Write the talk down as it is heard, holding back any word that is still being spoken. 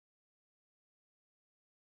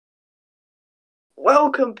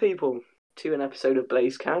Welcome, people, to an episode of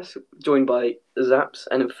Blazecast, joined by Zaps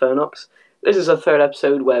and Infernox. This is our third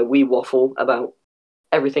episode where we waffle about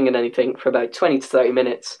everything and anything for about 20 to 30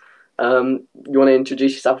 minutes. You want to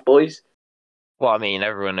introduce yourself, boys? Well, I mean,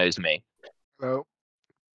 everyone knows me. Well,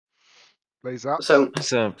 Blaze up. So,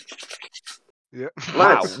 So, Yeah.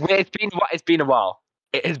 wow, lads, it's been a while.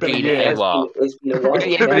 It has been a been year. a while. It's been a while.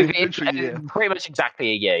 Yeah, Literally it's a year. pretty much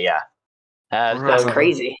exactly a year. Yeah. That's So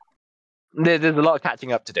crazy. there's a lot of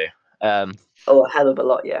catching up to do. Oh, a hell of a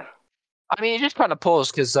lot, yeah. I mean, it just kind of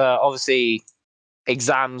paused because obviously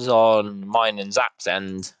exams on mine and Zap's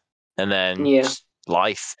end, and then Yeah. just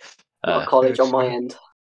life. Not college on my yeah. end.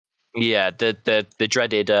 Yeah, the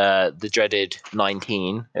dreaded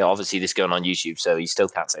 19. Obviously, this is going on YouTube, so you still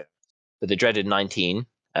can't say it. But the dreaded 19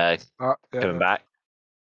 coming back.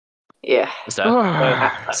 Yeah. So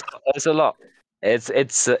it's a lot.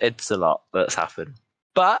 It's a lot that's happened.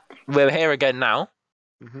 But we're here again now.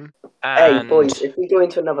 Mm-hmm. Hey, And boys, if we go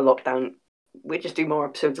into another lockdown, we just do more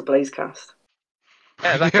episodes of Blazecast.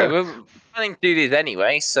 yeah, exactly. Yeah. We're planning to do these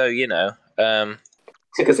anyway, so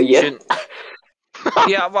Took us a year. shouldn't.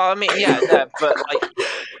 Yeah, well, I mean, yeah, no, but like,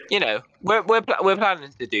 we're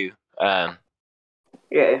planning to do.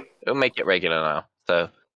 Yeah. We'll make it regular now. So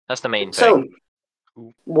that's the main So,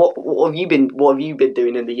 thing. what have you been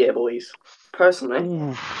doing in the year, boys? Personally,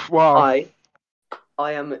 Oof, wow.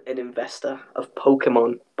 I am an investor of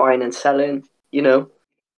Pokemon, buying and selling. You know,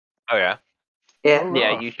 Oh yeah, yeah. Oh,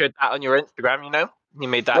 yeah. wow. You showed that on your Instagram. You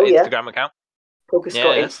made that Oh yeah, Instagram account. Pokescott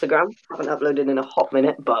Yeah. Instagram. Haven't uploaded in a hot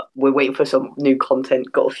minute, but we're waiting for some new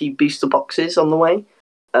content. Got a few booster boxes on the way.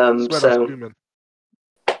 Swear that's So booming.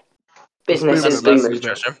 business booming is at the That's booming. moment.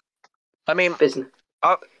 interesting. I mean, Business.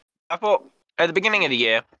 I thought at the beginning of the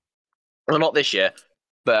year, well, not this year,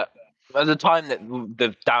 but at the time that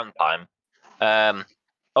the downtime,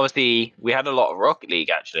 obviously we had a lot of Rocket League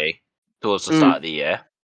actually towards the start of the year.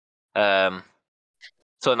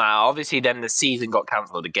 So now obviously then the season got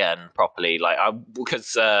cancelled again properly,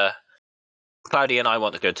 because Cloudy and I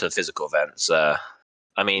want to go to the physical events.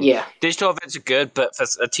 I mean, Yeah. digital events are good, but for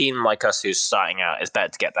a team like us who's starting out, it's better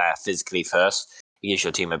to get there physically first. It gives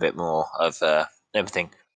your team a bit more of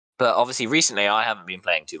everything. But obviously, recently I haven't been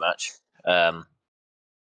playing too much.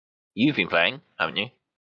 You've been playing, haven't you?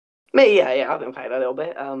 Me, yeah. I've been playing a little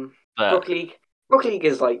bit. But Rocket League. Rocket League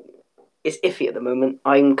is like it's iffy at the moment.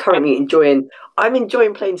 I'm currently enjoying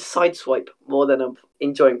playing Sideswipe more than I'm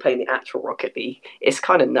enjoying playing the actual Rocket League. It's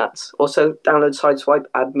kind of nuts. Also, download Sideswipe,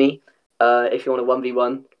 add me if you want a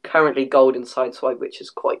 1v1. Currently gold in Sideswipe, which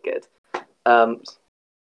is quite good. But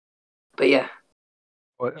yeah.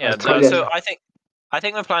 Well, yeah, tell you- so I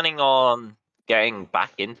think we're planning on getting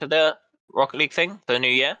back into the Rocket League thing for the new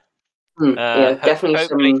year. Yeah,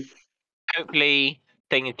 definitely Hopefully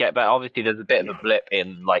things get better. Obviously, there's a bit of a blip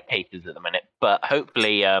in like cases at the minute, but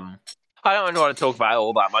hopefully, I don't really want to talk about it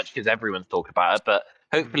all that much because everyone's talking about it. But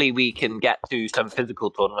hopefully, we can get to some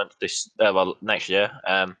physical tournaments next year.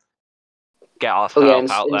 Get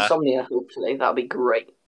ourselves out there. Insomnia. Hopefully, that'll be great.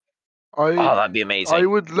 Oh, that'd be amazing. I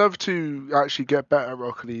would love to actually get better at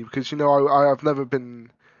Rocket League because I've never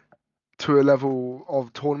been to a level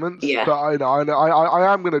of tournaments. Yeah. But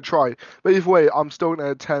I am gonna try. But either way, I'm still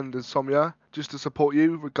gonna attend Insomnia just to support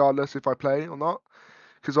you, regardless if I play or not.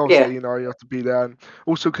 Because obviously, you have to be there, and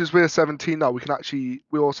also because we're 17 now,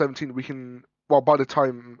 we're all 17. We can, well, by the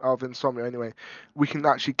time of Insomnia anyway, we can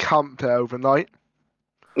actually camp there overnight.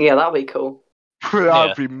 Yeah, that'd be cool.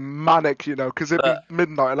 That'd be manic, because it'd be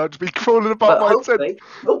midnight and I'd just be crawling about my tent.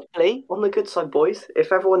 Hopefully, on the good side, boys,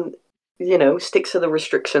 if everyone, sticks to the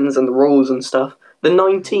restrictions and the rules and stuff, the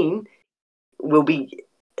 19 will be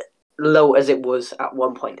low as it was at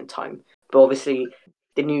one point in time. But obviously,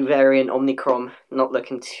 the new variant Omicron not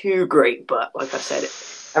looking too great. But like I said,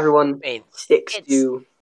 everyone sticks to.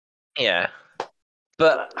 Yeah,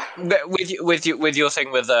 but with your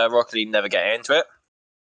thing with Rocket League never getting into it.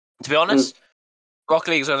 To be honest,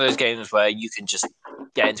 Rocket League is one of those games where you can just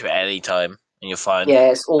get into it any time and you're fine.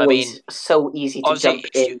 Yeah, it's always so easy to jump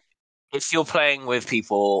in. If you're playing with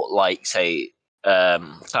people like, say,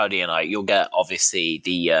 Cloudy and I, you'll get obviously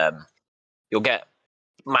you'll get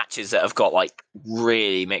matches that have got like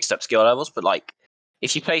really mixed up skill levels. But like,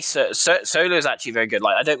 if you play solo, is actually very good.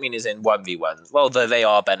 Like, I don't mean as in 1v1s. Well, though they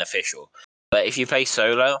are beneficial. But if you play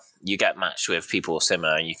solo, you get matched with people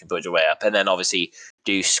similar, and you can build your way up. And then obviously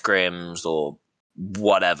do scrims or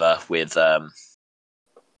whatever with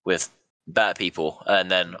better people,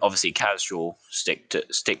 and then obviously casual stick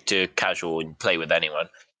to casual and play with anyone.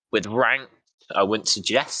 With ranked, I wouldn't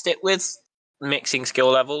suggest it with mixing skill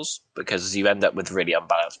levels because you end up with really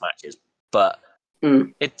unbalanced matches. But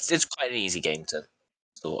It's quite an easy game to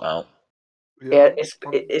sort out. Yeah,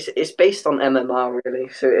 it's based on MMR really.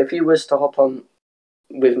 So if you was to hop on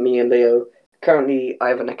with me and Leo, currently I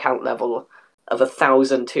have an account level of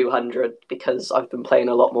 1,200 because I've been playing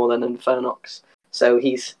a lot more than Infernox. So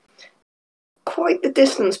he's quite the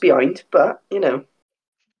distance behind, but you know,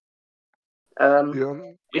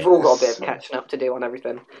 we've all got a bit of catching up to do on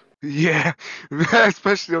everything. Yeah,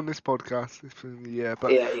 especially on this podcast.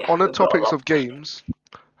 But on the topics of games,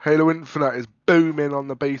 Halo Infinite is booming on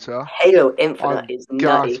the beta. Halo Infinite is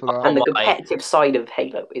nutty, and the competitive side of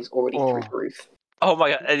Halo is already through the roof. Oh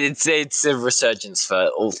my god, it's a resurgence for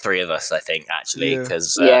all three of us, I think, actually,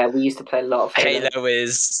 because we used to play a lot of Halo. Halo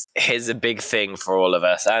is a big thing for all of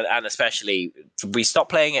us, and especially we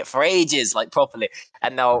stopped playing it for ages, like properly,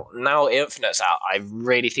 and now Infinite's out. I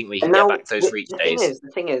really think we can get back to those reach days.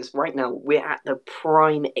 The thing is, right now we're at the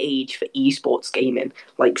prime age for esports gaming,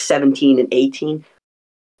 like 17 and 18.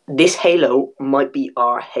 This Halo might be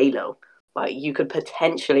our Halo. Like you could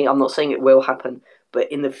potentially, I'm not saying it will happen,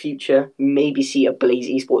 but in the future, maybe see a Blaze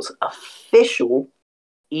Esports official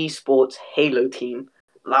esports Halo team.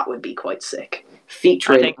 That would be quite sick.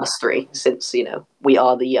 Featuring us three, since, you know, we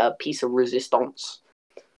are the piece of resistance.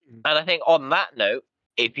 And I think on that note,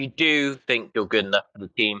 if you do think you're good enough for the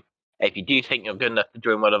team, if you do think you're good enough to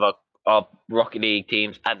join one of our Rocket League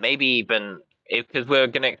teams, and maybe even, because we're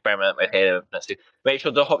going to experiment with Halo, make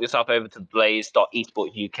sure to hop yourself over to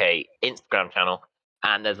blaze.esportsuk Instagram channel,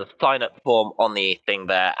 and there's a sign-up form on the thing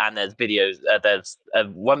there, and there's videos, there's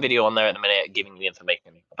one video on there at the minute giving you the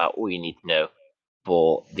information about all you need to know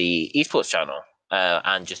for the esports channel,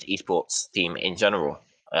 and just esports team in general.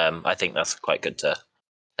 I think that's quite good to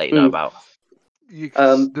let you know about.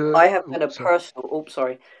 I have done a personal.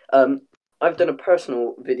 I've done a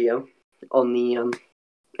personal video on the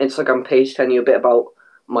Instagram page telling you a bit about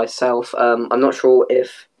myself. I'm not sure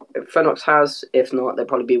if Phonox has. If not, there'll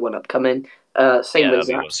probably be one upcoming. Same with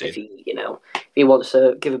Zach. If he wants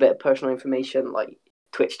to give a bit of personal information like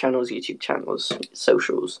Twitch channels, YouTube channels,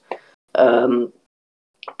 socials.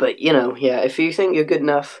 But you know, yeah, if you think you're good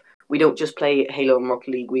enough, we don't just play Halo and Rocket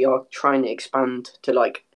League. We are trying to expand to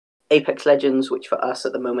like Apex Legends, which for us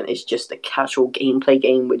at the moment is just a casual gameplay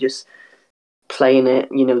game. We're just playing it,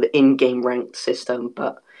 you know, the in-game ranked system.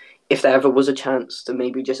 But if there ever was a chance to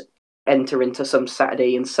maybe just enter into some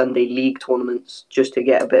Saturday and Sunday league tournaments just to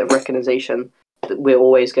get a bit of recognition, we're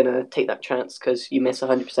always going to take that chance because you miss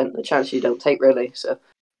 100% of the chance you don't take, really. So.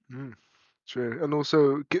 True, and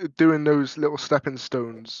also doing those little stepping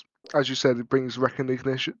stones, as you said, it brings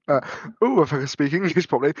recognition. If I can speak English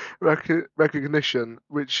properly, recognition,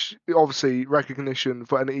 which obviously recognition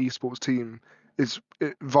for any esports team is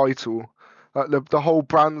vital. The whole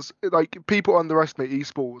brands, like people underestimate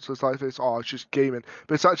esports as like this. Oh, it's just gaming,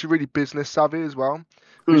 but it's actually really business savvy as well,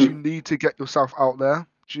 because you need to get yourself out there.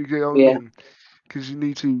 Do you get what I mean? Because you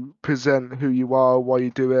need to present who you are, why you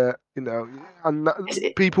do it, you know, and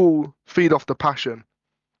people feed off the passion.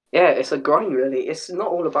 Yeah, it's a grind, really. It's not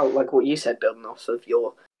all about, like what you said, building off of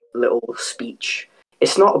your little speech.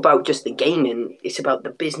 It's not about just the gaming. It's about the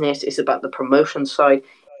business. It's about the promotion side.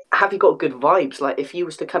 Have you got good vibes? Like, if you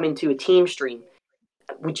was to come into a team stream,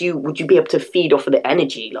 would you be able to feed off of the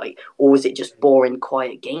energy, like, or was it just boring,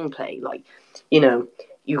 quiet gameplay? Like, you know,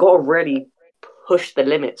 you got to really push the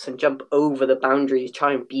limits and jump over the boundaries.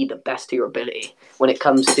 Try and be the best to your ability when it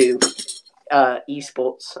comes to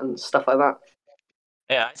esports and stuff like that.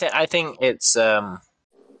 Yeah, I think it's good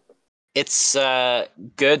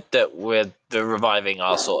that we're reviving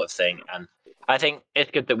our sort of thing, and I think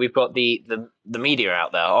it's good that we've got the media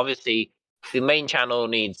out there. Obviously, the main channel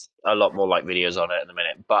needs a lot more like videos on it in a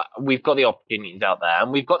minute, but we've got the opportunities out there,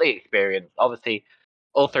 and we've got the experience. Obviously,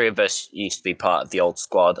 all three of us used to be part of the old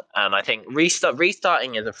squad, and I think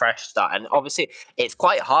restarting is a fresh start. And obviously, it's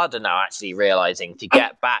quite harder now, actually realizing to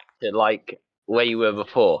get back to like where you were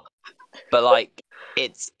before. But like,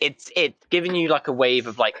 it's giving you like a wave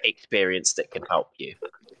of like experience that can help you,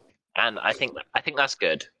 and I think that's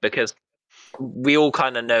good because we all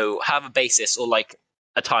kind of have a basis or like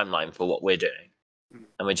a timeline for what we're doing,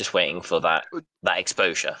 and we're just waiting for that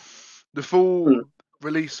exposure. The full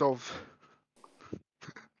release of.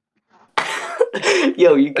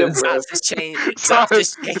 Yo, you good, bro? Zach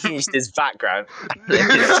just changed his background.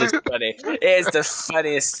 It's just funny. It is the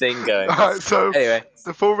funniest thing going. So anyway,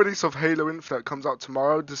 the full release of Halo Infinite comes out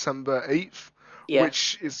tomorrow, December 8th,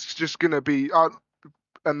 which is just gonna be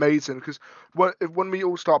amazing because when we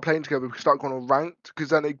all start playing together, we start going on ranked because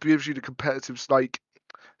then it gives you the competitive like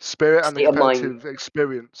spirit and the competitive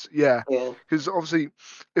experience. Yeah, because obviously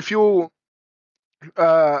if you're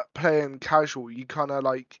playing casual, you kind of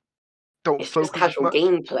like don't it's just focus as casual much.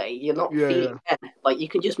 gameplay. You're not Yeah, feeling it. Like you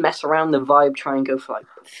can just mess around the vibe, try and go for like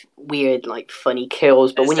weird, like funny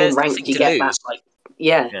kills. But when you're in There's nothing ranked, you to get that lose. like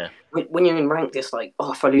yeah. Yeah. When you're in ranked, it's like,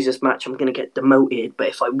 oh, if I lose this match, I'm gonna get demoted. But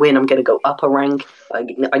if I win, I'm gonna go up a rank.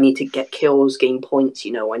 I need to get kills, gain points.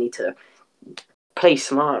 I need to play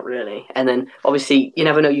smart, really. And then obviously, you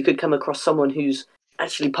never know. You could come across someone who's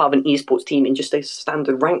actually part of an esports team in just a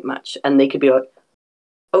standard rank match, and they could be like,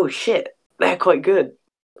 oh shit, they're quite good.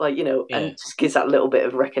 Like, Yeah. and just gives that little bit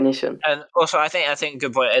of recognition. And also, I think a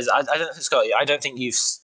good point is I don't think Scott. I don't think you've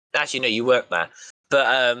actually no, you weren't there,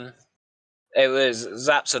 but it was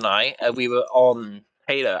Zaps and I. We were on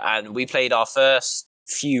Halo, and we played our first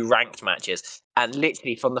few ranked matches. And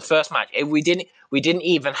literally from the first match, we didn't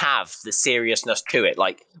even have the seriousness to it.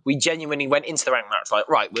 Like we genuinely went into the ranked match like,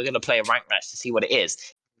 right, we're going to play a ranked match to see what it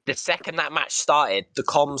is. The second that match started, the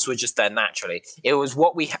comms were just there naturally. It was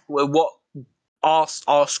what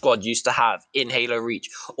our squad used to have in Halo Reach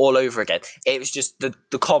all over again. It was just the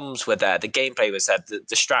comms were there, the gameplay was there,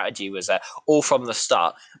 the strategy was there, all from the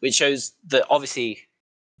start, which shows that obviously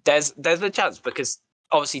there's a chance because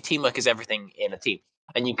obviously teamwork is everything in a team,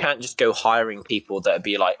 and you can't just go hiring people that would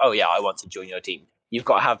be like, oh yeah, I want to join your team. You've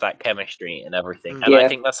got to have that chemistry and everything, and I Yeah,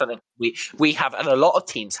 think that's something we have, and a lot of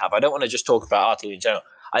teams have. I don't want to just talk about our team in general.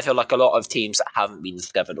 I feel like a lot of teams that haven't been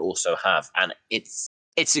discovered also have, and it's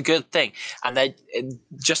a good thing. And they're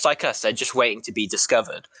just like us; they're just waiting to be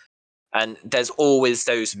discovered. And there's always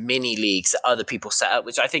those mini leagues that other people set up,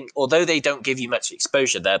 which I think, although they don't give you much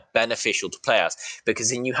exposure, they're beneficial to players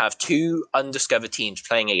because then you have two undiscovered teams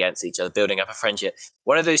playing against each other, building up a friendship.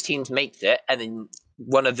 One of those teams makes it, and then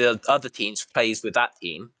one of the other teams plays with that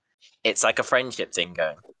team. It's like a friendship thing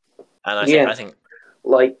going, and I think yeah.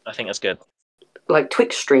 Like that's good.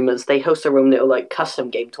 Twitch streamers, they host their own little like custom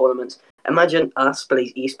game tournaments. Imagine us,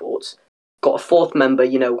 Blaze Esports, got a fourth member,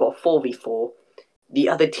 got a 4v4. The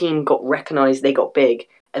other team got recognized, they got big,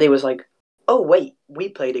 and they was like, oh wait, we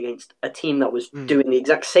played against a team that was doing the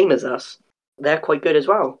exact same as us. They're quite good as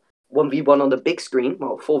well. 1v1 on the big screen,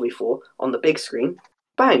 well, 4v4 on the big screen.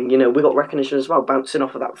 Bang, we got recognition as well, bouncing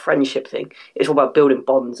off of that friendship thing. It's all about building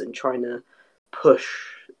bonds and trying to push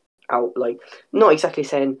out, like, not exactly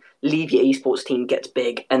saying leave your esports team, gets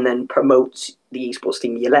big, and then promotes the esports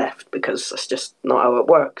team you left, because that's just not how it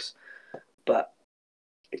works. But,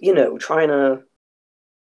 trying to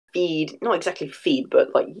feed, not exactly feed,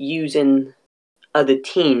 but like using other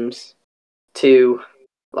teams to,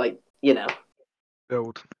 like,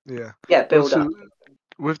 build. Yeah. build Also, up.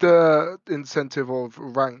 with the incentive of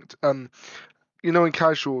ranked, in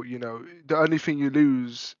casual, the only thing you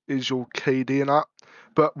lose is your KD and that.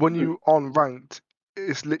 But when you on ranked,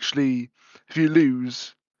 it's literally if you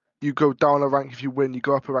lose, you go down a rank. If you win, you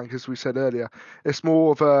go up a rank, as we said earlier. It's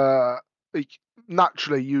more of a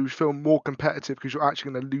naturally you feel more competitive because you're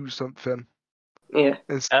actually going to lose something Yeah.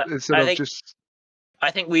 instead I of think just.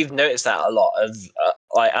 I think we've noticed that a lot of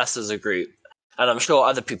like us as a group, and I'm sure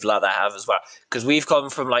other people out there have as well, because we've gone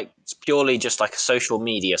from like purely just like a social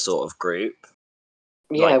media sort of group,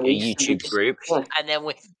 Yeah, like a we YouTube just, group, yeah, and then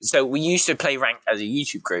we used to play ranked as a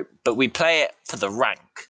YouTube group, but we play it for the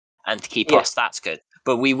rank and to keep our yeah, stats good.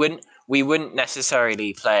 But we wouldn't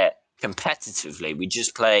necessarily play it competitively. We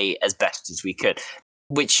just play as best as we could,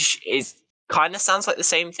 which is kind of sounds like the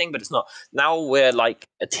same thing, but it's not. Now we're like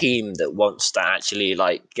a team that wants to actually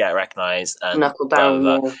like get recognized and knuckle blah down,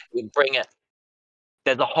 blah blah. yeah. We bring it.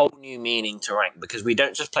 There's a whole new meaning to rank because we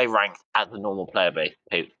don't just play rank as a normal player base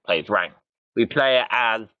plays rank. We play it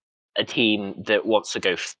as a team that wants to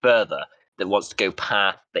go further, that wants to go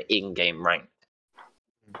past the in-game rank.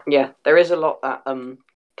 Yeah, there is a lot that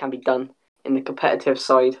can be done in the competitive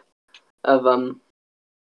side of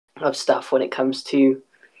stuff when it comes to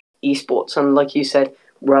esports. And like you said,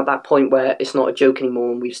 we're at that point where it's not a joke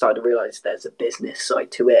anymore, and we've started to realize there's a business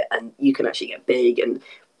side to it, and you can actually get big and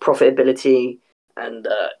profitability and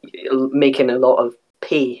making a lot of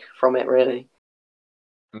p from it. Really,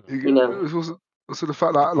 It's also the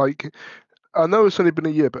fact that like I know it's only been a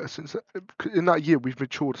year, but since in that year we've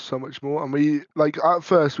matured so much more, and we like at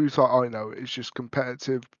first we thought, I know it's just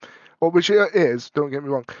competitive, or which it is. Don't get me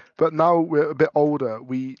wrong, but now we're a bit older.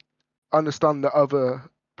 We understand the other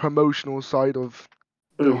promotional side of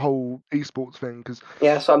the whole esports thing because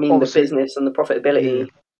yeah. So I mean, the obviously, business and the yeah, profitability,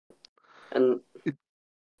 and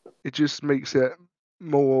it just makes it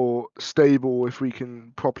more stable if we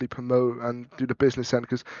can properly promote and do the business end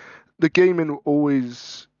because the gaming will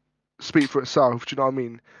always speak for itself. Do you know what I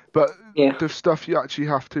mean? But yeah, the stuff you actually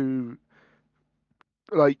have to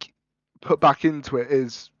like put back into it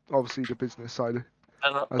is obviously the business side, And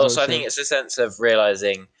as I also, was I think saying. it's a sense of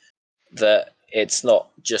realizing that it's not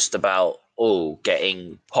just about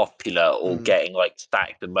getting popular or getting like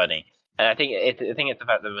stacked with money. And I think it's the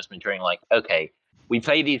fact that it was maturing. Like, okay, we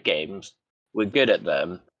play these games, we're good at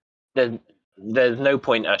them. There's no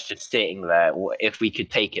point us just sitting there if we could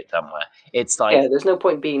take it somewhere. It's like, there's no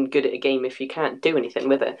point being good at a game if you can't do anything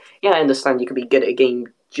with it. Yeah, I understand you could be good at a game,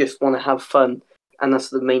 just want to have fun, and that's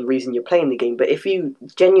the main reason you're playing the game. But if you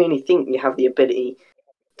genuinely think you have the ability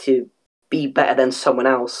to be better than someone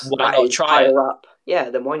else why that not is try it? higher up,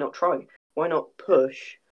 then why not try? Why not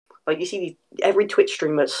push? Like, you see, every Twitch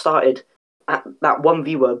streamer started at that one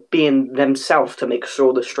viewer being themselves to make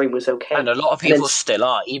sure the stream was okay. And a lot of people still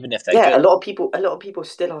are, even if they're yeah, good. a lot of people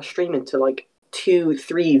still are streaming to like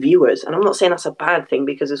 2-3 viewers, and I'm not saying that's a bad thing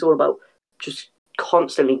because it's all about just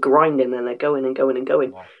constantly grinding and they're going and going and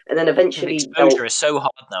going, and then eventually exposure is so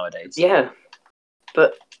hard nowadays. Yeah,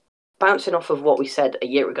 but bouncing off of what we said a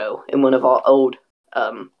year ago in one of our old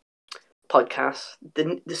podcasts,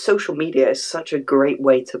 the social media is such a great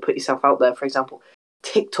way to put yourself out there. For example,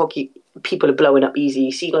 TikTok, people are blowing up easy.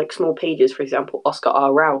 You see, like, small pages, for example, Oscar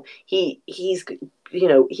R. Rao. He's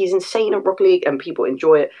insane at Rocket League, and people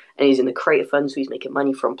enjoy it. And he's in the creator fund, so he's making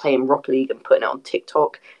money from playing Rocket League and putting it on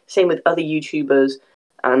TikTok. Same with other YouTubers,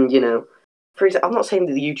 and for example, I'm not saying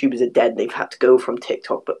that the YouTubers are dead; they've had to go from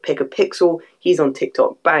TikTok. But Pick a Pixel, he's on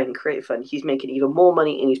TikTok, bang, creator fund. He's making even more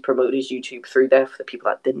money, and he's promoted his YouTube through there for the people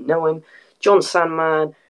that didn't know him. John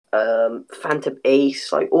Sandman, Phantom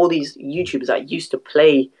Ace, like all these YouTubers that used to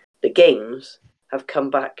play the games have come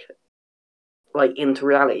back, like, into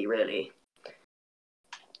reality, really.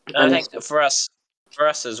 And I think for us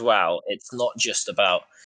as well, it's not just about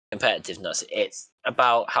competitiveness; it's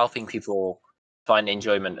about helping people find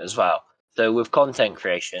enjoyment as well. So with content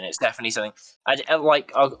creation, it's definitely something.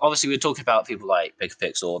 Like, obviously, we're talking about people like Pick a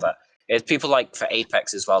Pixel, all that. It's people like for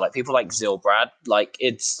Apex as well, like people like Zilbrad. Like,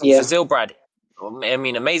 it's for Zilbrad. I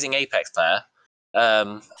mean, amazing Apex player.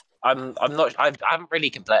 I'm not. I haven't really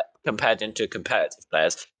compared him to competitive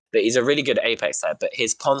players, but he's a really good Apex player. But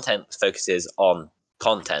his content focuses on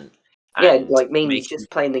content. And like mainly just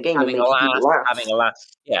playing the game and making people laugh. Having a laugh.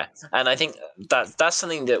 Yeah, and I think that's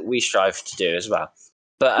something that we strive to do as well.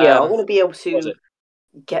 But I want to be able to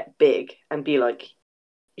get big and be like,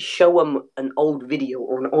 show them an old video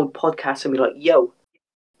or an old podcast and be like, yo,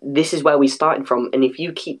 this is where we started from, and if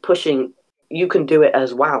you keep pushing, you can do it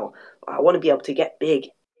as well. I want to be able to get big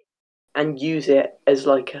and use it as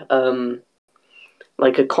like a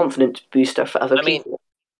confidence booster for other people.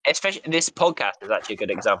 Especially this podcast is actually a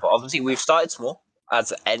good example. Obviously, we've started small,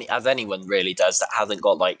 as anyone really does that hasn't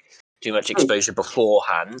got like too much exposure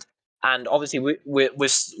beforehand. And obviously,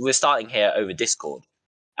 we're starting here over Discord,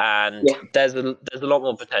 and there's a lot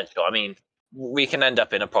more potential. I mean, we can end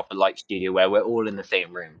up in a proper like studio where we're all in the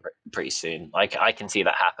same room pretty soon. Like, I can see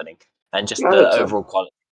that happening, and just the overall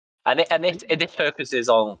quality. And this focuses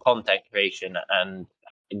on content creation and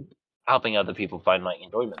helping other people find like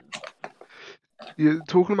enjoyment. You're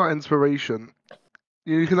talking about inspiration.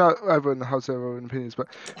 You can everyone has their own opinions, but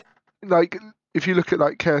like if you look at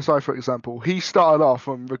like KSI for example, he started off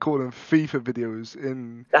from recording FIFA videos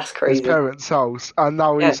in his parents' house, and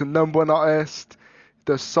now he's a #1 artist.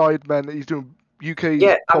 The Sidemen, he's doing UK's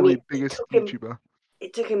probably biggest YouTuber.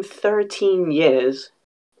 It took him 13 years,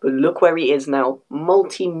 but look where he is now,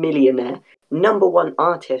 multi-millionaire, #1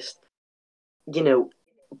 artist.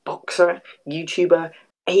 Boxer, YouTuber.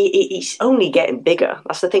 He's only getting bigger.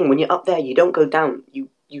 That's the thing. When you're up there, you don't go down. You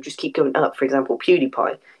just keep going up. For example,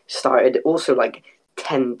 PewDiePie started also like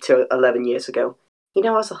 10 to 11 years ago. He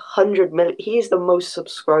now has 100 million. He is the most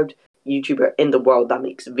subscribed YouTuber in the world that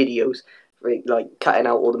makes videos, like cutting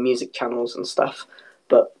out all the music channels and stuff.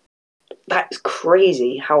 But that's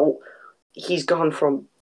crazy how he's gone from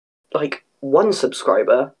like 1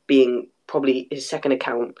 subscriber being probably his second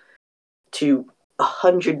account to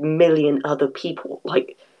 100 million other people.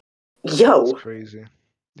 Like, yo, that's crazy.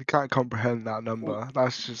 You can't comprehend that number.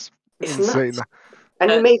 That's just it's insane. Nuts.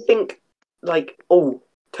 And you may think like,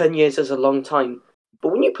 10 years is a long time,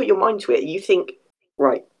 but when you put your mind to it, you think,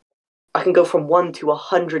 right, I can go from 1 to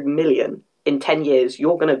 100 million in 10 years.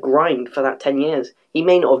 You're gonna grind for that 10 years. He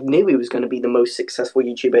may not have knew he was going to be the most successful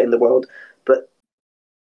YouTuber in the world, but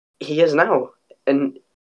he is now. And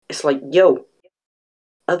it's like, yo,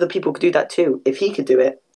 other people could do that too. If he could do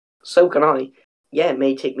it, so can I. Yeah, it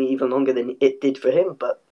may take me even longer than it did for him,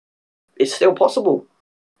 but it's still possible.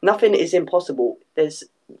 Nothing is impossible. There's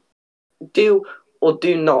do or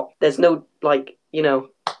do not. There's no, like, It's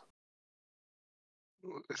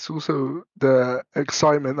also the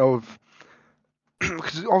excitement of,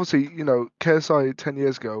 because obviously, KSI 10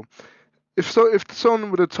 years ago, if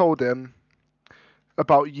someone would have told him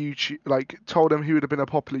about YouTube, like told him he would have been a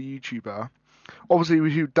popular YouTuber, obviously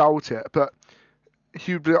he would doubt it, but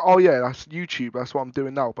he'd be like, oh yeah, that's YouTube, that's what I'm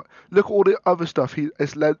doing now. But look at all the other stuff the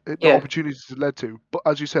Yeah, opportunities it's led to. But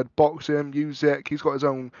as you said, boxing, music, he's got his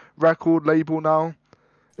own record label now.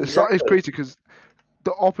 It's exactly. crazy because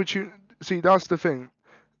the opportunity. See, that's the thing.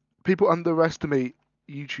 People underestimate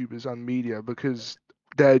YouTubers and media because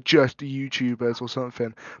they're just YouTubers or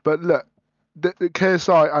something. But look, the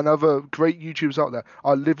KSI and other great YouTubers out there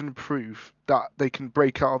are living proof that they can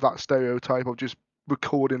break out of that stereotype of just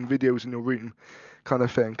recording videos in your room kind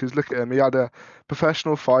of thing. Because look at him, he had a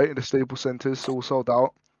professional fight in the Staples Centre, all sold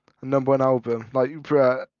out, a #1 album. Like,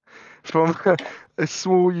 bruh, from a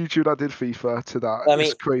small YouTube that did FIFA to that, I it's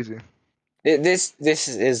mean, crazy. this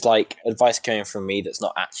is like advice coming from me that's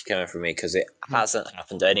not actually coming from me because it hasn't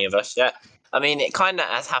happened to any of us yet. I mean, it kind of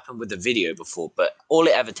has happened with the video before, but all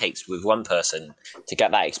it ever takes with one person to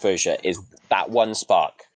get that exposure is that one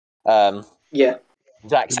spark. Yeah, The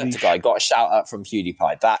niche. Jacksepticeye got a shout out from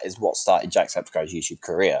PewDiePie. That is what started Jacksepticeye's YouTube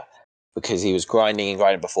career because he was grinding and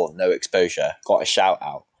grinding before, no exposure, got a shout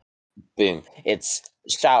out. Boom. It's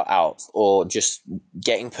shout out or just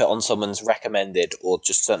getting put on someone's recommended or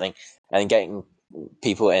just something and getting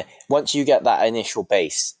people in. Once you get that initial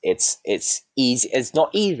base, it's easy. It's not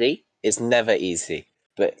easy. It's never easy,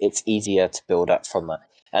 but it's easier to build up from that.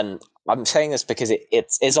 And I'm saying this because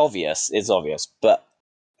it's obvious. It's obvious, but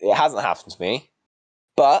it hasn't happened to me.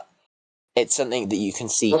 But it's something that you can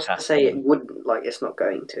see not to say it happening. wouldn't, like it's not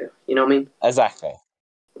going to. You know what I mean? Exactly.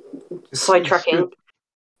 It's good.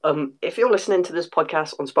 Sidetracking. If you're listening to this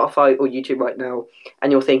podcast on Spotify or YouTube right now,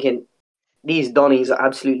 and you're thinking these Donnies are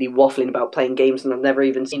absolutely waffling about playing games and I've never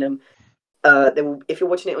even seen them, if you're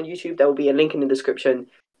watching it on YouTube, there will be a link in the description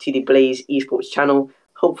to the Blaze Esports channel.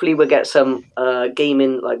 Hopefully, we'll get some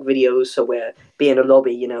gaming like videos. So we're being a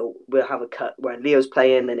lobby, we'll have a cut where Leo's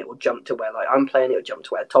playing, then it will jump to where like I'm playing. It will jump to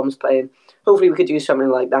where Tom's playing. Hopefully, we could do something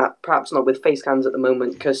like that. Perhaps not with face cams at the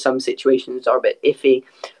moment because some situations are a bit iffy.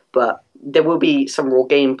 But there will be some raw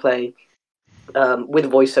gameplay with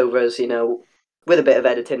voiceovers, with a bit of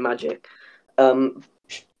editing magic.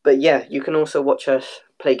 But yeah, you can also watch us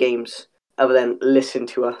play games other than listen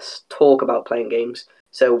to us talk about playing games.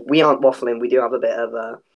 So we aren't waffling. We do have a bit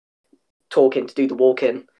of talking to do the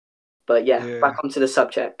walking. But yeah, Yeah. back onto the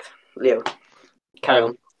subject. Leo, carry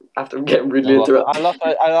on. After getting rudely I lost,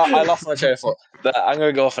 interrupted. I lost my train of thought, but I'm going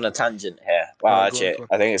to go off on a tangent here. Well, Go on, actually, go on.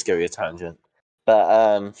 I think it's going to be a tangent.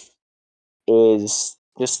 But is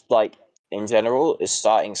just like in general, is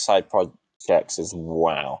starting side projects as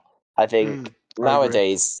wow. I think I agree.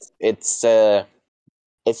 nowadays it's a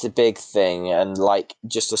big thing, and like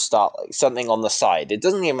just to start like something on the side. It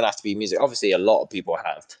doesn't even have to be music. Obviously, a lot of people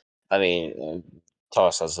have. I mean,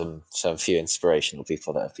 Taurus has some few inspirational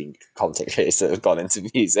people that have been content creators that have gone into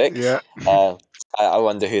music. Yeah. I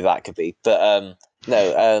wonder who that could be. But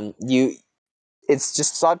no, it's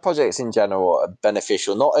just side projects in general are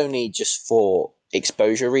beneficial, not only just for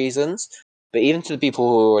exposure reasons, but even to the people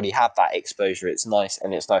who already have that exposure. It's nice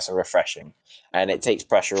and refreshing, and it takes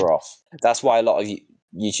pressure off. That's why a lot of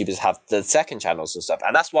YouTubers have the second channels and stuff,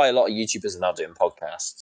 and that's why a lot of YouTubers are now doing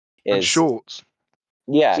podcasts. And Is shorts.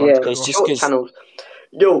 yeah, Sorry to Yeah, cut you it's off. just short because channels.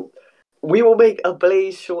 Yo, we will make a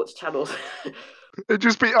Blaze Shorts channel. It'd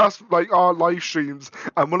just be us, like our live streams,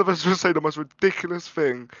 and one of us would say the most ridiculous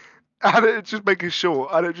thing, and it'd just make it short,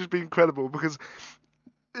 and it'd just be incredible because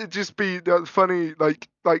it'd just be funny, like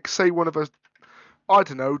say one of us, I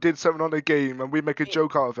don't know, did something on a game, and we make a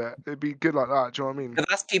joke out of it. It'd be good like that. Do you know what I mean? but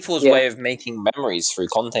that's people's Yeah, way of making memories through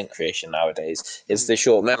content creation nowadays. Is Mm. the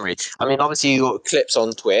short memory. I mean, obviously you got clips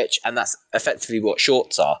on Twitch, and that's effectively what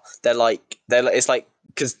shorts are. It's like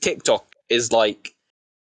because TikTok is like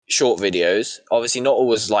short videos. Obviously, not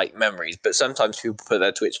always like memories, but sometimes people put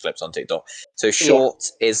their Twitch clips on TikTok. So yeah.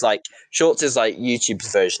 shorts is like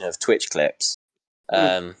YouTube's version of Twitch clips.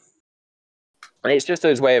 Mm. Um, and it's just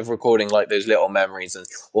those way of recording like those little memories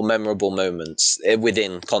or memorable moments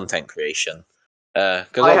within content creation. Because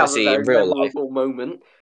I have a obviously in very real life, memorable moment.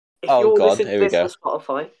 If oh you're god, listening to here we this go. on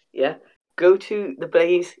Spotify, yeah, go to the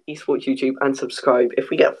Blaze Esports YouTube and subscribe. If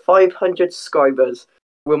we get 500 subscribers,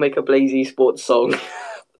 we'll make a Blaze Esports song.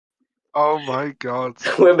 Oh my god,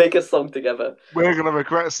 We'll make a song together. we're gonna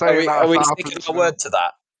regret Are saying we that are if we that sticking happens our now. word to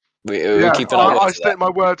that? Are we Yeah, keeping our word I to that? stick my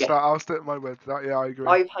word to Yeah, that. I'll stick my word to that. Yeah, I agree.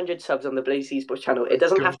 500 subs on the Blaze Esports channel. It Let's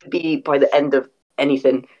doesn't go. have to be by the end of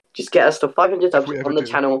anything. Just get us to 500 If subs we ever on the do.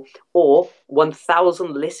 channel or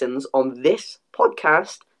 1,000 listens on this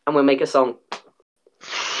podcast, and we'll make a song.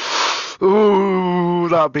 Ooh,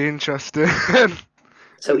 that'd be interesting.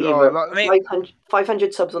 So Oh, either that, I mean,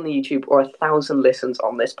 500 subs on the YouTube or 1,000 listens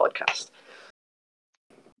on this podcast.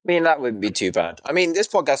 mean, that wouldn't be too bad. I mean, this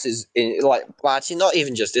podcast is actually not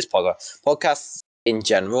even just this podcast. Podcasts in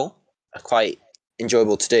general are quite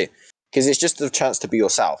enjoyable to do because it's just a chance to be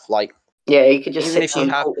yourself. Like, Yeah, you could just even sit if down you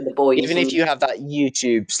and have, talk with the boys. even if you have that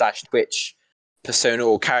YouTube/Twitch persona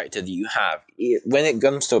or character that you have, when it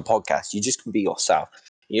comes to a podcast, you just can be yourself.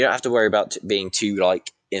 You don't have to worry about being too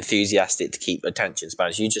like enthusiastic to keep attention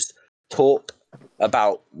spans. You just talk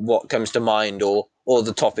about what comes to mind or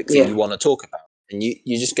the topics that Yeah. you want to talk about, and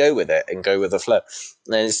you just go with it and go with the flow.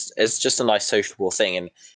 And it's just a nice sociable thing, and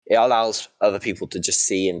it allows other people to just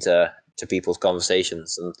see into people's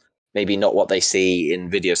conversations and maybe not what they see in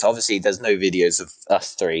videos. Obviously, there's no videos of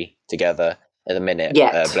us three together at the minute,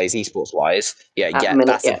 Yet. Blaze Esports wise. Yeah, At the yeah,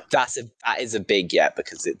 minute, yeah. that is a big yeah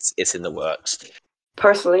because it's in the works.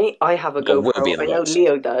 Personally, I have a Or will be GoPro. in the I know works.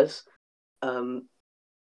 Leo does.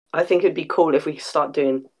 I think it'd be cool if we start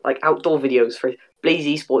doing like outdoor videos for Blaze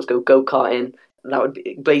Esports go karting. That would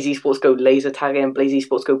be Blaze Esports go laser tagging. Blaze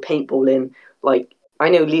Esports go paintballing. Like I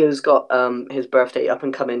know Leo's got his birthday up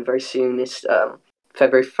and coming very soon. It's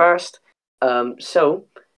February 1st. So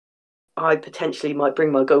I potentially might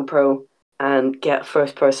bring my GoPro and get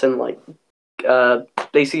first person like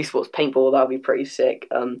Blaze Esports paintball. That'd be pretty sick.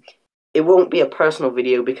 It won't be a personal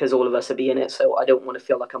video because all of us will be in it, so I don't want to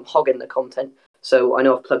feel like I'm hogging the content. So I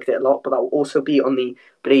know I've plugged it a lot, but that will also be on the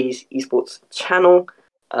Blaze Esports channel.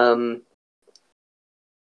 But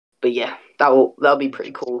yeah, that'll be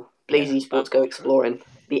pretty cool. Blaze Esports go exploring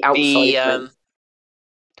the outside.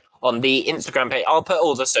 On the Instagram page, I'll put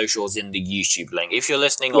all the socials in the YouTube link. If you're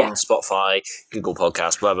listening Yeah. on Spotify, Google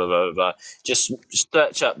Podcasts, blah blah blah blah, just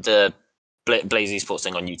search up the Blaze Esports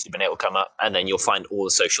thing on YouTube, and it will come up, and then you'll find all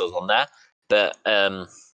the socials on there. But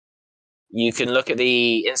you can look at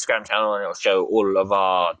the Instagram channel, and it'll show all of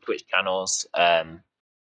our Twitch channels. And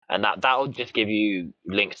that'll just give you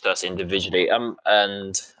links to us individually.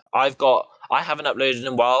 And I haven't uploaded in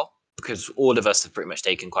a while because all of us have pretty much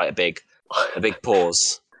taken quite a big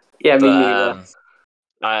pause. Yeah, me But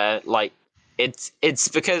neither. like it's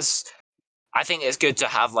because I think it's good to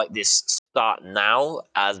have like this start now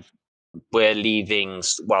as we're leaving.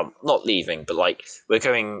 Well, not leaving, but like we're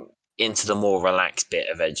going into the more relaxed bit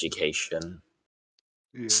of education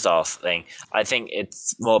stuff thing. I think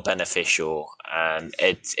it's more beneficial, and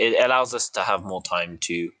it allows us to have more time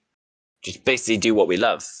to just basically do what we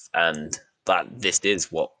love, and that this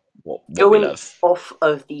is what we Going love. off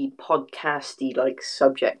of the podcasty like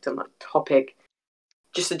subject and like topic,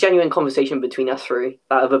 just a genuine conversation between us three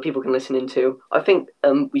that other people can listen into. I think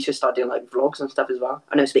we should start doing like vlogs and stuff as well.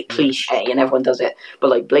 I know it's a bit cliche and everyone does it, but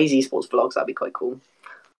like Blaze Esports vlogs, that'd be quite cool.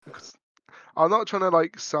 I'm not trying to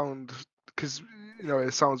like sound, because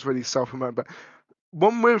it sounds really self-promoting, but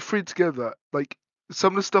when we're three together, like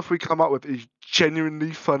some of the stuff we come up with is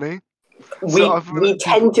genuinely funny. We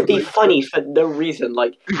tend to be funny for no reason.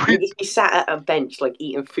 Like we just be sat at a bench, like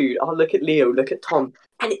eating food. Oh, look at Leo, look at Tom,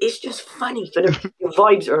 and it's just funny. For the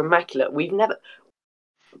vibes are immaculate. We've never,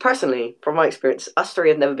 personally, from my experience, us three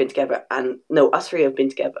have never been together, and no, us three have been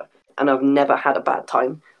together, and I've never had a bad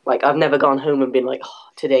time. Like I've never gone home and been like, oh,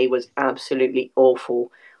 today was absolutely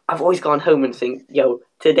awful. I've always gone home and think, yo,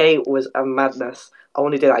 today was a madness. I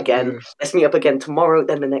want to do that again. Let's meet up again tomorrow,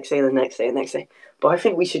 then the next day, the next day, the next day. But I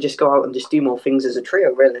think we should just go out and just do more things as a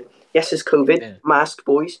trio, really. Yes, it's COVID, masked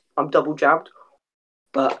boys. I'm double jabbed,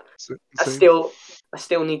 but I still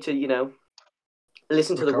need to,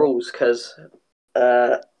 listen to the rules because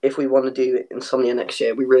if we want to do Insomnia next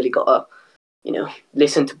year, we really gotta,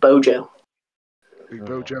 listen to Bojo. Big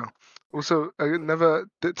Bojo. Also, another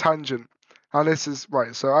tangent. And this is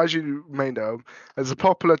right. So, as you may know, there's a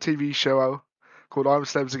popular TV show called "I'm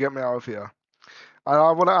Celebs to Get Me Out of Here," and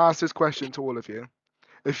I want to ask this question to all of you: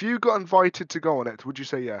 if you got invited to go on it, would you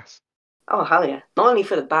say yes? Oh hell yeah! Not only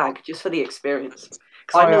for the bag, just for the experience.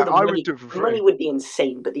 Because I know the money, money would be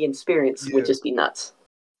insane, but the experience would just be nuts.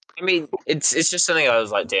 I mean, it's just something I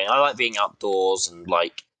was like doing. I like being outdoors and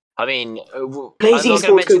like. I mean, Blaze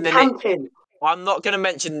Esports go camping. I'm not going to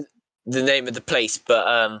mention the name of the place,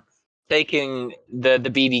 but taking the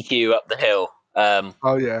BBQ up the hill.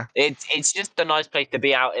 Oh yeah. It's just a nice place to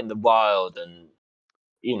be out in the wild, and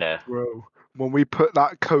Bro, when we put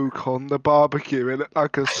that Coke on the barbecue, it looked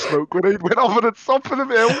like a smoke grenade went off at the top of the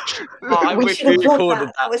hill. I wish we recorded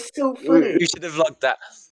that. That was so funny. We should have vlogged that.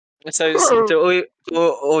 So to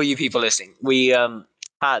all you people listening, we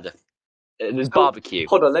had this barbecue.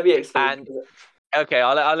 Hold on, let me explain. And okay,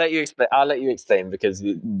 I'll let you explain. I'll let you explain because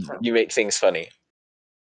you make things funny.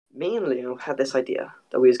 Me and Leo had this idea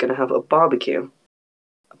that we was going to have a barbecue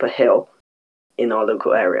up a hill in our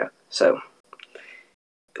local area. So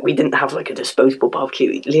we didn't have like a disposable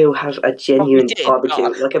barbecue. Leo has a genuine barbecue,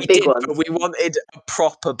 like a big one. But we wanted a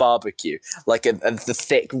proper barbecue, like the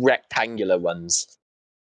thick rectangular ones.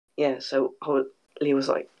 Yeah, so Leo was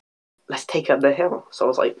like, let's take up the hill. So I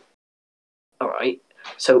was like, all right.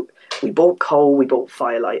 So we bought coal, we bought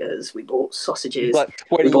firelighters, we bought sausages. Like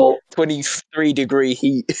 23-degree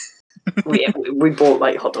heat. we bought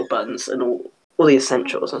like hot dog buns and all the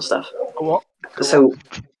essentials and stuff. What? So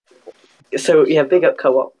yeah, big up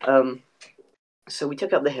co-op. So we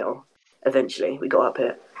took up the hill. Eventually, we got up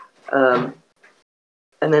it. And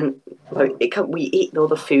then like we ate all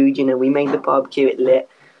the food. We made the barbecue. It lit.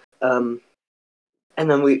 And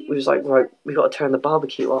then we was like, right, we got to turn the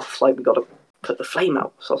barbecue off. Like we got to put the flame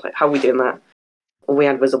out. So I was like, how are we doing that? All we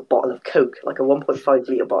had was a bottle of Coke, like a 1.5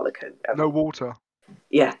 litre bottle of Coke. No water.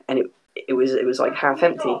 Yeah, and it was like half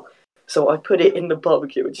empty. So I put it in the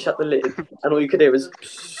barbecue and shut the lid, and all you could hear was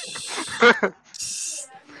and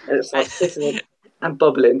it's like hissing and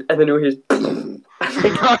bubbling, and then all you hear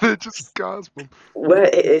it just gasped. Where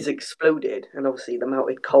it is exploded, and obviously the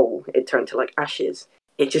melted coal, it turned to like ashes.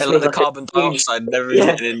 It just made like the carbon dioxide and everything.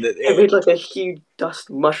 Yeah, it made like a huge dust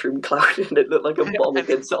mushroom cloud, and it looked like a bomb had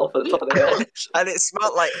been set off at the top of the hill. And it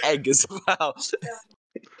smelled like egg as well.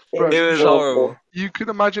 Bro, it was horrible. You can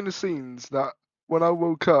imagine the scenes that when I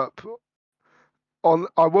woke up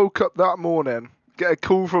that morning, get a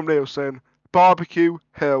call from Neil saying, barbecue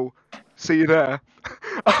hill, see you there.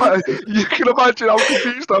 You can imagine how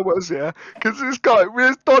confused I was, yeah? Because this guy,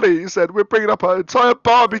 where's Donnie? He said, we're bringing up an entire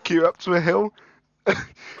barbecue up to a hill.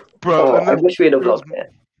 Bro, I wish we had vlogged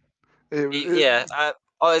it.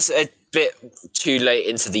 It's a bit too late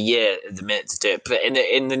into the year at the minute to do it, but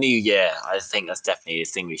in the new year, I think that's definitely a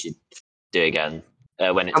thing we should do again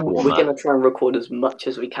when it's warmer. We're gonna try and record as much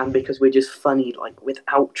as we can because we're just funny, like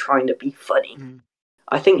without trying to be funny.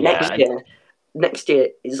 I think next year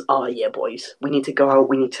is our year, boys. We need to go out.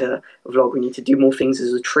 We need to vlog. We need to do more things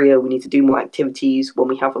as a trio. We need to do more activities when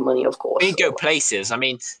we have the money, of course. We need to go places. I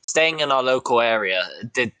mean, staying in our local area,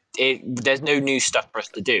 there's no new stuff for us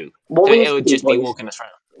to do. So it would just be walking us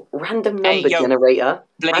around. Random number generator.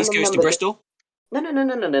 Blaze goes to Bristol?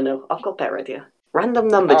 No. I've got a better idea. Random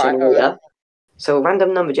number generator. So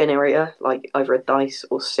random number generator, like either a dice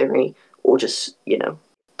or Siri, or just,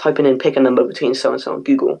 typing in pick a number between so and so on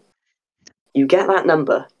Google. You get that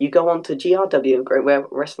number, you go on to GRW,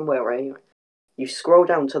 Great Western Railway, you scroll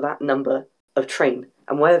down to that number of train,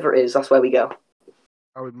 and wherever it is, that's where we go.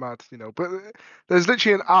 I would mad, but there's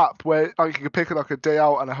literally an app where you can pick like a day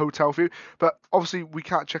out and a hotel for you, but obviously we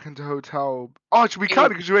can't check into hotel. Oh, actually we can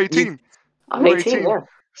because you're 18. I'm 18, yeah.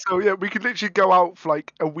 So yeah, we could literally go out for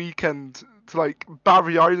like a weekend to like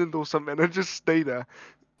Barry Island or something and just stay there.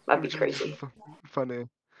 That'd be crazy. Funny,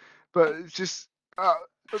 but it's just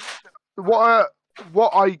what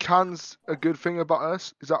I can's a good thing about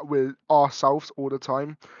us is that we're ourselves all the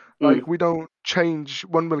time. Like we don't change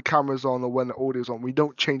when the camera's on or when the audio's on. We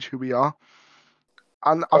don't change who we are,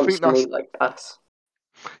 and I think that's like us.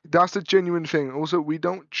 That's the genuine thing. Also, we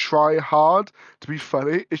don't try hard to be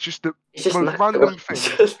funny. It's just the most random thing.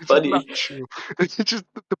 It's funny. It's just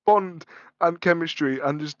the bond and chemistry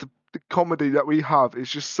and just the comedy that we have.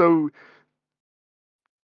 It's just so.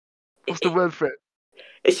 What's the word for it?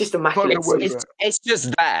 It's just immaculate. It's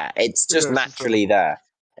just there. It's just naturally there.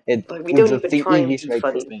 We don't even try and be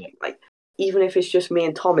funny. Like, even if it's just me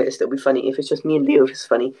and Tom, it'd still be funny. If it's just me and Leo, it's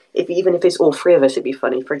funny. Even if it's all three of us, it'd be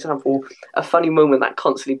funny. For example, a funny moment that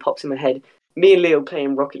constantly pops in my head. Me and Leo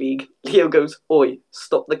playing Rocket League. Leo goes, "Oi,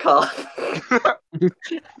 stop the car."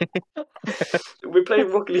 We're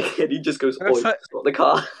playing Rocket League and he just goes, "Oi, stop the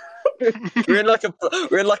car." we're in like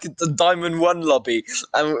a Diamond 1 lobby,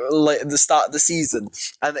 and like at the start of the season,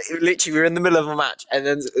 and literally we're in the middle of a match, and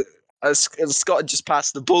then Scott had just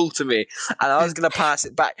passed the ball to me, and I was going to pass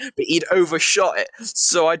it back, but he'd overshot it,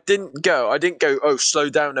 so I didn't go, oh, slow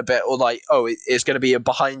down a bit, or like, oh, it's going to be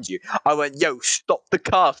behind you. I went, yo, stop the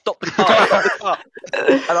car, stop the car, stop the car.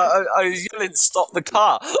 And I was yelling, stop the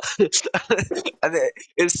car. And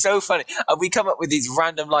it's so funny. And we come up with these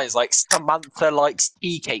random lines, like Samantha likes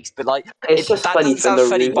tea cakes, but like, that doesn't sound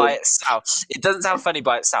funny by itself. It doesn't sound funny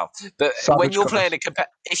by itself. But when you're playing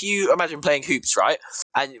if you imagine playing hoops, right?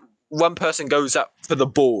 And one person goes up for the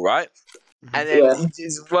ball, right? And then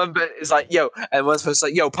one bit is like, yo, and one person's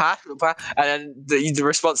like, yo, pass, and then the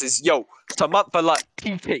response is, yo, Samantha like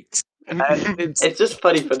tea cakes. And it's just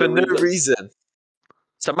funny for no reason.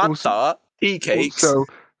 Samantha, tea cakes. Also,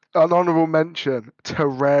 an honourable mention,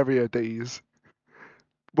 Terraria days.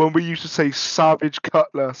 When we used to say Savage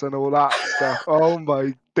Cutlass and all that stuff. Oh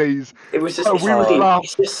my days. It was just, we would laugh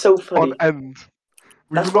it's just so funny. On end.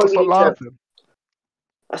 We would not stop laughing.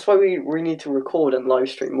 That's why we need to record and live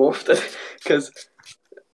stream more often, because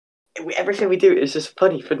everything we do is just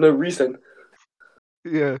funny for no reason.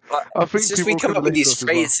 Yeah, Like, I it's think just people we come can up with relate to these us as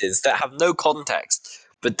well. phrases that have no context,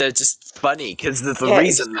 but they're just funny because of the Yeah, it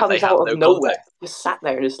reason just that they comes have out no of nowhere. context. Just sat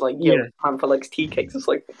there and it's like, Yeah. Panther likes tea cakes. It's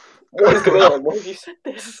like, what is going on? Why have you said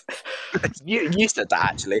this? You said that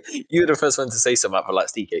actually. You were the first one to say something about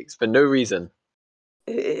like tea cakes for no reason.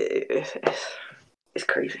 It's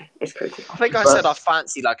crazy. It's crazy. I think I said I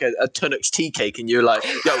fancy like a Tunnock's tea cake, and you're like,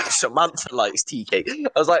 "Yo, Samantha likes tea cake."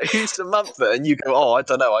 I was like, "Who's Samantha?" And you go, "Oh, I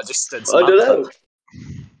don't know. I just said I Samantha." don't know.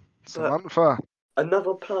 Samantha.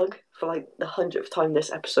 Another plug for like the 100th time this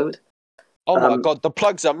episode. Oh my god, the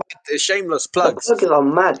plugs are mad. They're shameless The plugs. plugs are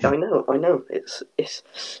mad. I know. It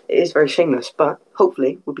is very shameless, but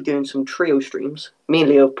hopefully we'll be doing some trio streams. Me and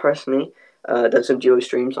Leo personally done some duo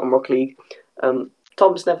streams on Rocket League.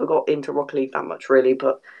 Tom's never got into Rocket League that much really,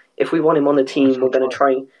 but if we want him on the team, we're gonna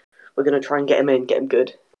try and get him in, get him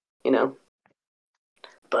good, you know.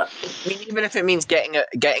 But I mean, even if it means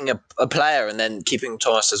getting a player and then keeping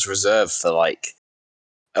Thomas as reserve for like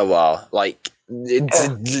a while, like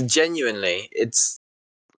it's genuinely, it's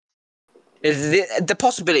the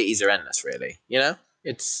possibilities are endless. Really, you know,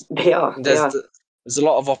 they are. There's a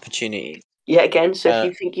lot of opportunity. Yet again, so if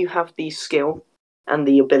you think you have the skill and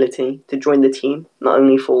the ability to join the team, not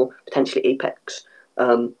only for potentially Apex,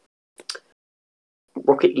 Rocket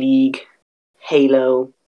League,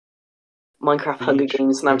 Halo, Minecraft, Siege, Hunger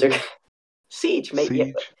Games, maybe. Siege, mate.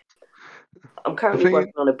 Siege. Yeah. I'm currently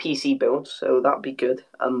working on a PC build, so that'd be good.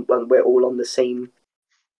 When we're all on the same,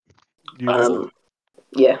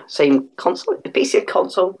 same console. The PC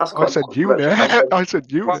console. That's I said unit. I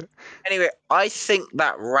said unit. Well, anyway, I think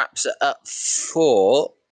that wraps it up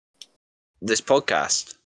for this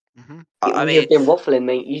podcast. Mm-hmm. I mean, you've been waffling,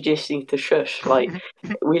 mate. You just need to shush. Like,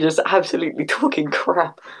 we're just absolutely talking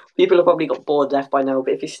crap. People have probably got bored deaf by now,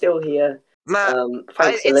 but if you're still here, thanks for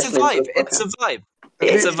listening to the podcast. It's a vibe.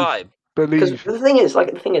 It's a vibe. Believe. The thing is,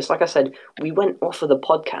 like I said, we went off of the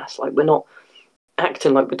podcast. Like, we're not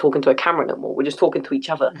acting like we're talking to a camera no more. We're just talking to each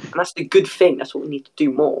other, and that's the good thing. That's what we need to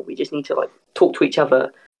do more. We just need to talk to each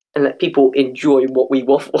other and let people enjoy what we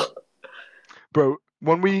waffle. Bro,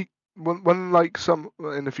 when like some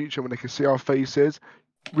in the future when they can see our faces,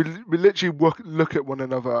 we literally look at one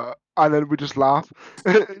another and then we just laugh.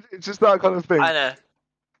 It's just that kind of thing. I know.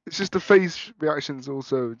 It's just the face reactions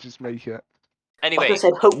also just make it. Anyway, like I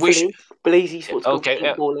said, hopefully Blaze Esports go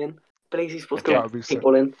paintballing. Blaze Esports go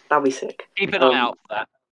paintballing. That'd be sick. Keep an eye out for that.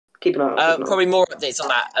 Keep an eye out. Probably more updates on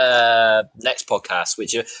that next podcast,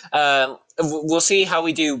 which we'll see how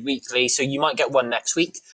we do weekly. So you might get one next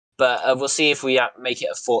week, but we'll see if we make it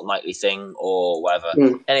a fortnightly thing or whatever.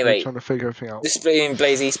 Anyway, we're trying to figure everything out. This has been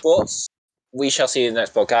Blaze Esports. We shall see you in the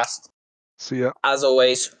next podcast. See ya. As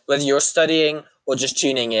always, whether you're studying or just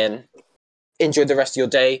tuning in, enjoy the rest of your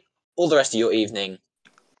day or the rest of your evening.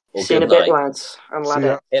 Or see you in a bit, lads and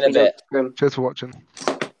lads. In a bit. Cheers for watching.